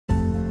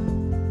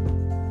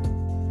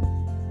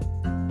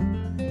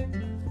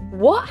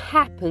What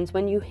happens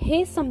when you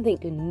hear something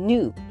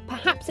new?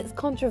 Perhaps it's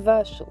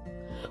controversial.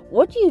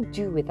 What do you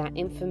do with that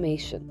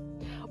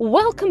information?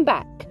 Welcome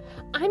back.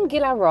 I'm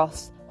Gila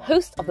Ross,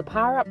 host of the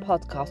Power Up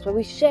podcast, where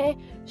we share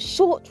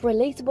short,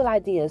 relatable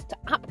ideas to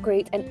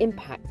upgrade and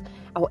impact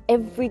our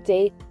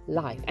everyday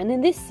life. And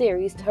in this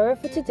series, Torah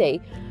for Today,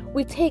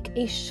 we take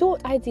a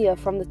short idea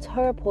from the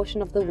Torah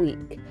portion of the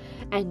week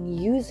and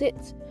use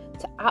it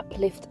to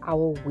uplift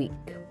our week.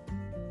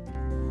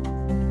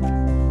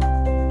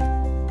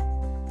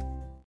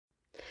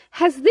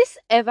 Has this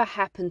ever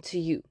happened to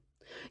you?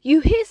 You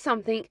hear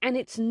something and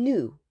it's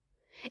new.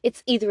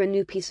 It's either a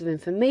new piece of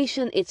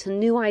information, it's a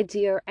new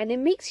idea, and it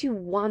makes you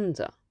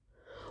wonder,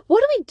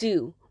 what do we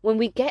do when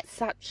we get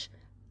such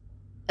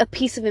a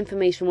piece of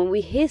information, when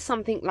we hear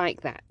something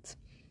like that?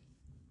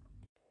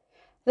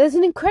 There's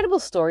an incredible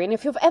story, and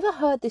if you've ever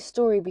heard this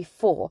story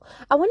before,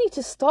 I want you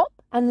to stop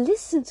and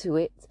listen to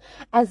it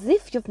as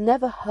if you've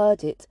never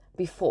heard it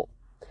before.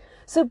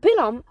 So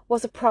Balaam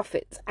was a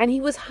prophet, and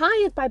he was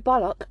hired by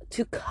Balak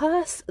to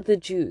curse the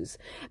Jews.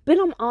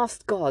 Balaam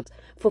asked God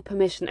for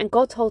permission, and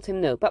God told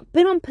him no. But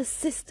Balaam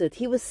persisted.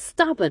 He was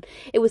stubborn.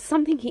 It was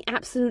something he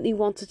absolutely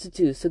wanted to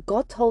do. So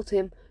God told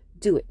him,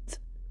 do it.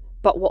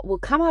 But what will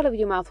come out of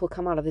your mouth will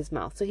come out of his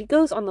mouth. So he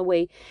goes on the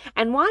way,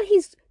 and while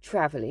he's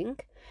traveling,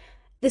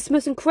 this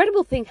most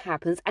incredible thing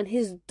happens, and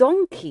his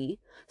donkey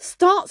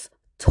starts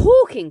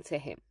talking to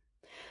him.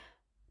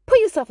 Put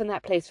yourself in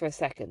that place for a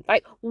second.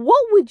 Like,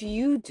 what would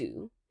you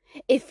do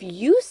if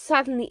you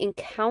suddenly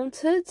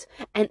encountered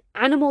an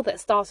animal that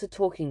started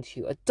talking to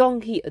you? A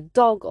donkey, a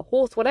dog, a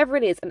horse, whatever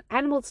it is, an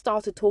animal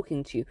started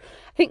talking to you.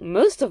 I think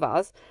most of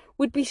us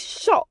would be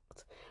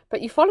shocked.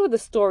 But you follow the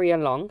story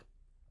along,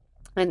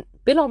 and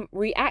Balaam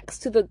reacts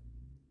to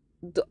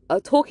a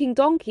talking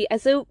donkey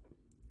as though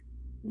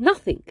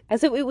nothing,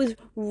 as though it was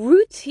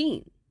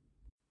routine.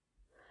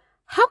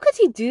 How could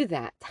he do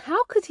that?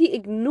 How could he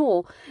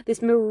ignore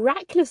this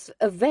miraculous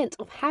event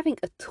of having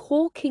a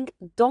talking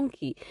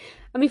donkey?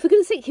 I mean, for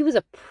goodness sake, he was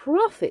a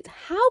prophet.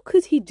 How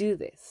could he do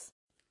this?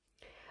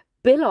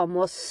 Balaam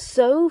was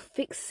so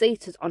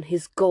fixated on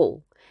his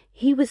goal.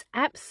 He was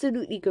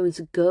absolutely going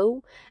to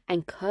go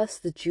and curse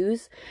the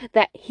Jews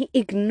that he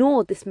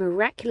ignored this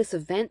miraculous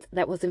event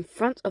that was in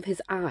front of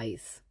his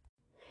eyes.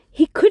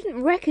 He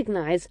couldn't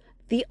recognize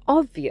the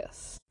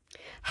obvious.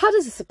 How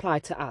does this apply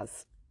to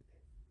us?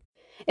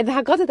 In the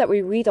Haggadah that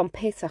we read on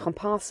Pesach and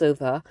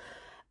Passover,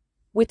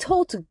 we're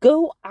told to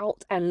go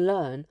out and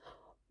learn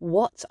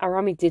what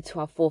Arami did to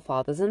our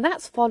forefathers. And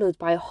that's followed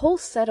by a whole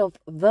set of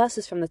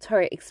verses from the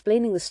Torah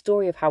explaining the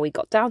story of how we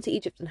got down to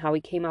Egypt and how we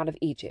came out of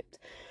Egypt.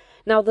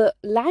 Now, the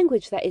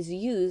language that is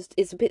used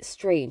is a bit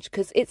strange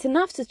because it's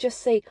enough to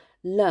just say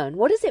learn.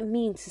 What does it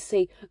mean to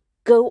say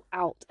go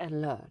out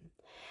and learn?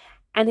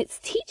 And it's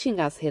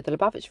teaching us here, the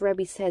Lubavitch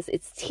Rebbe says,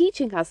 it's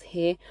teaching us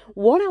here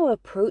what our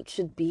approach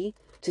should be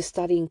to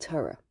studying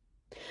Torah.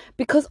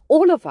 Because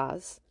all of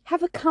us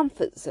have a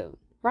comfort zone,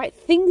 right?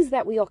 Things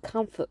that we are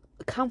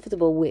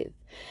comfortable with.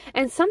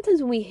 And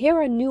sometimes when we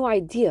hear a new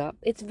idea,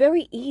 it's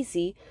very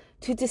easy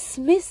to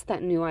dismiss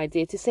that new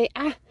idea, to say,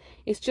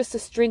 it's just a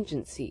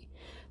stringency.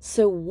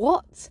 So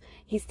what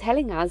he's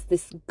telling us,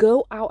 this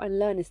go out and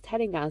learn is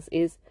telling us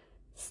is,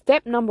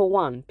 step number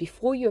one,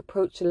 before you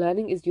approach the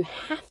learning, is you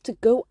have to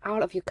go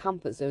out of your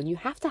comfort zone. You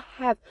have to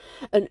have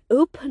an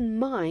open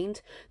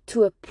mind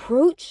to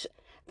approach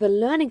the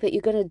learning that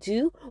you're going to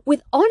do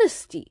with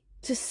honesty,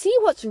 to see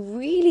what's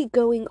really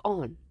going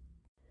on.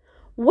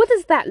 What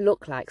does that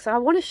look like? So I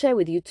want to share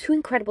with you two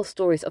incredible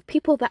stories of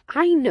people that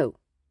I know.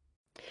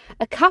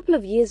 A couple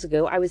of years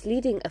ago, I was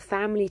leading a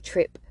family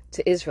trip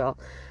to Israel,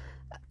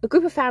 a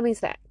group of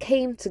families that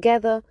came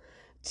together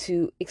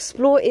to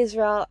explore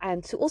Israel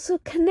and to also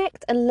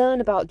connect and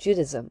learn about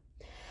Judaism.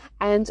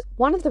 And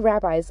one of the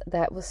rabbis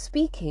that was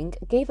speaking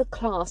gave a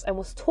class and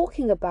was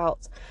talking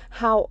about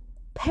how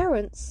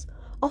parents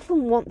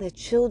often want their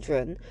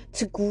children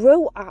to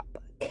grow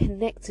up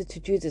connected to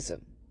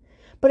Judaism.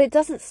 But it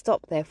doesn't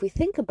stop there. If we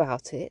think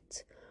about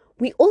it,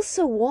 we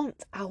also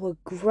want our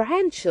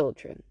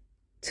grandchildren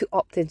to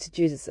opt into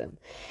Judaism.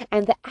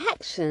 And the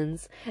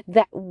actions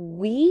that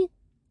we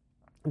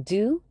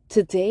do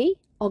today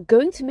are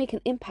going to make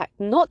an impact,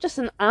 not just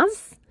on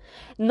us,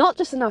 not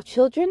just on our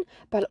children,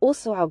 but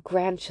also our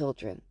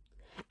grandchildren.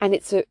 And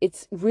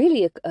it's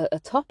really a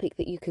topic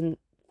that you can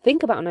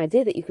think about, an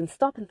idea that you can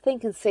stop and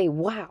think and say,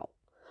 wow,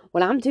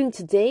 what I'm doing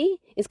today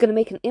is going to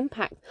make an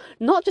impact,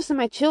 not just on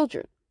my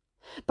children,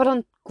 but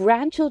on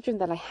grandchildren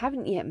that I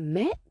haven't yet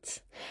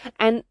met.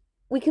 And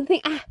we can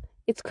think,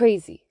 it's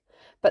crazy.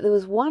 But there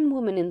was one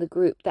woman in the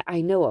group that I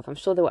know of, I'm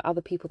sure there were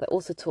other people that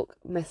also took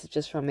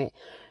messages from it,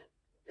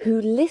 who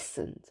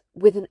listened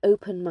with an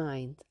open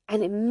mind,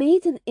 and it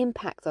made an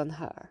impact on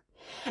her.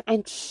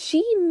 And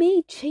she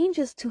made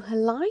changes to her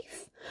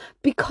life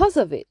because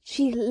of it.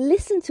 She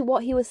listened to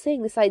what he was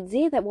saying, this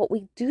idea that what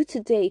we do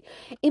today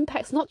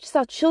impacts not just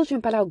our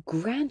children, but our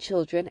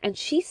grandchildren. And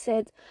she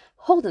said,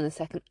 hold on a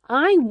second,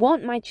 I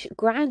want my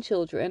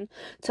grandchildren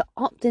to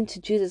opt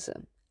into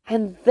Judaism.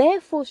 And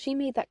therefore she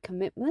made that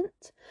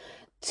commitment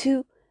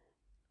to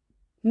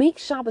make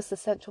Shabbos the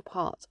central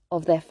part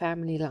of their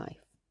family life.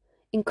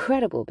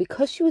 Incredible,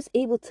 because she was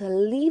able to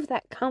leave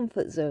that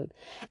comfort zone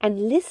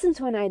and listen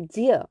to an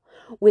idea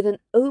with an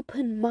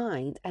open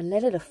mind and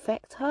let it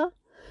affect her.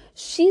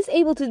 She's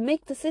able to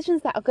make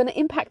decisions that are going to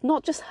impact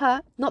not just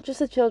her, not just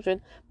her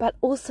children, but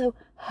also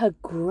her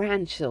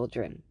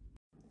grandchildren.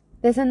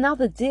 There's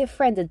another dear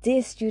friend, a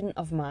dear student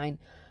of mine,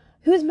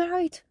 who is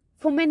married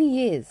for many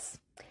years.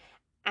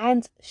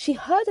 And she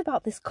heard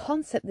about this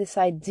concept, this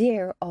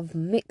idea of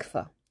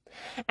mikveh,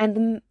 and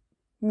the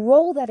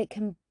role that it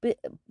can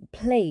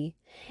play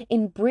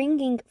in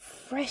bringing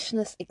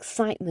freshness,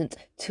 excitement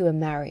to a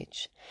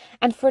marriage.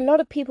 And for a lot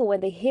of people,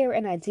 when they hear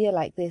an idea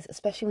like this,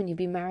 especially when you've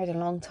been married a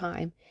long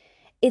time,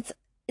 it's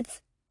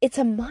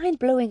a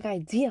mind-blowing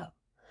idea,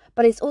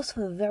 but it's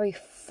also a very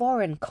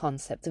foreign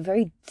concept, a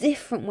very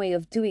different way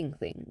of doing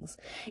things.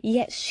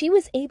 Yet she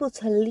was able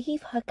to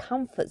leave her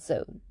comfort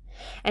zone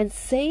and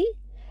say,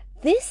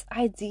 this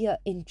idea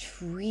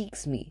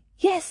intrigues me.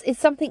 Yes, it's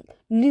something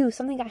new,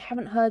 something I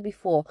haven't heard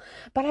before,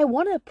 but I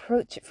want to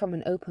approach it from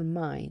an open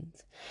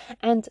mind.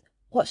 And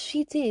what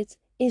she did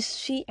is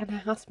she and her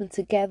husband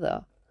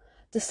together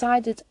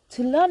decided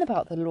to learn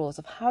about the laws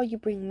of how you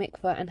bring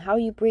mikveh and how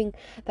you bring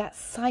that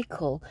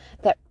cycle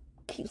that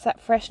keeps that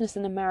freshness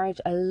in the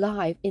marriage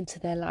alive into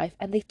their life.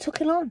 And they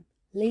took it on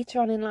later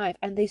on in life,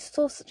 and they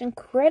saw such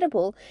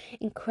incredible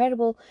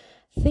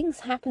things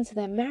happen to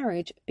their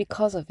marriage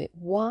because of it.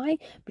 Why?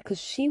 Because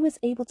she was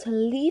able to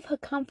leave her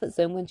comfort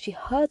zone when she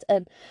heard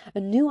a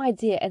new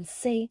idea and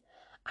say,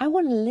 I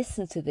want to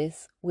listen to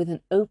this with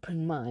an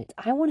open mind.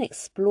 I want to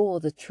explore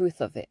the truth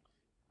of it.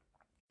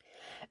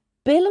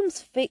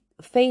 Balaam's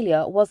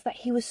failure was that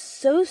he was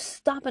so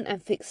stubborn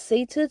and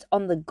fixated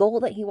on the goal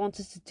that he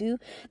wanted to do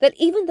that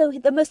even though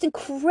the most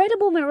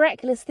incredible,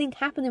 miraculous thing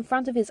happened in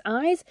front of his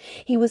eyes,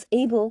 he was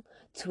able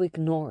to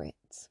ignore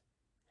it.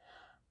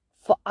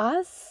 For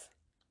us,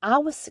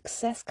 our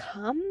success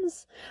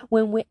comes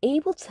when we're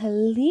able to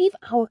leave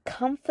our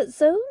comfort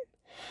zone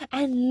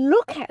and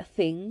look at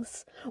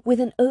things with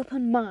an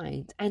open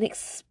mind and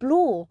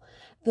explore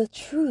the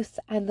truth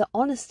and the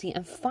honesty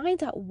and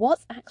find out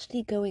what's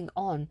actually going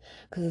on,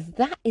 because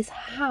that is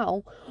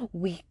how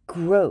we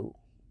grow.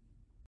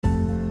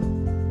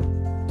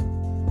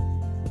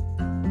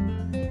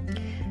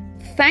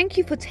 Thank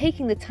you for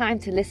taking the time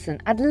to listen.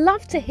 I'd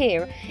love to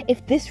hear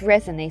if this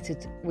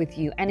resonated with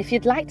you, and if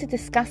you'd like to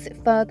discuss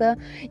it further,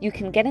 you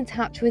can get in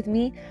touch with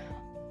me.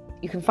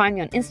 You can find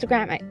me on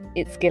Instagram at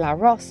It's Gila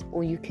Ross,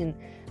 or you can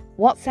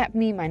WhatsApp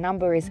me. My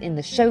number is in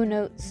the show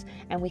notes,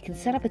 and we can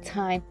set up a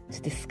time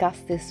to discuss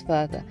this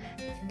further.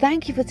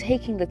 Thank you for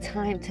taking the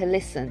time to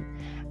listen.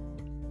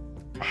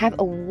 Have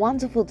a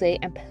wonderful day,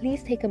 and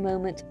please take a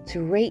moment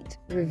to rate,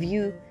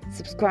 review,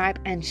 subscribe,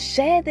 and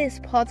share this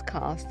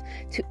podcast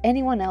to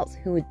anyone else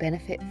who would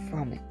benefit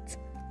from it.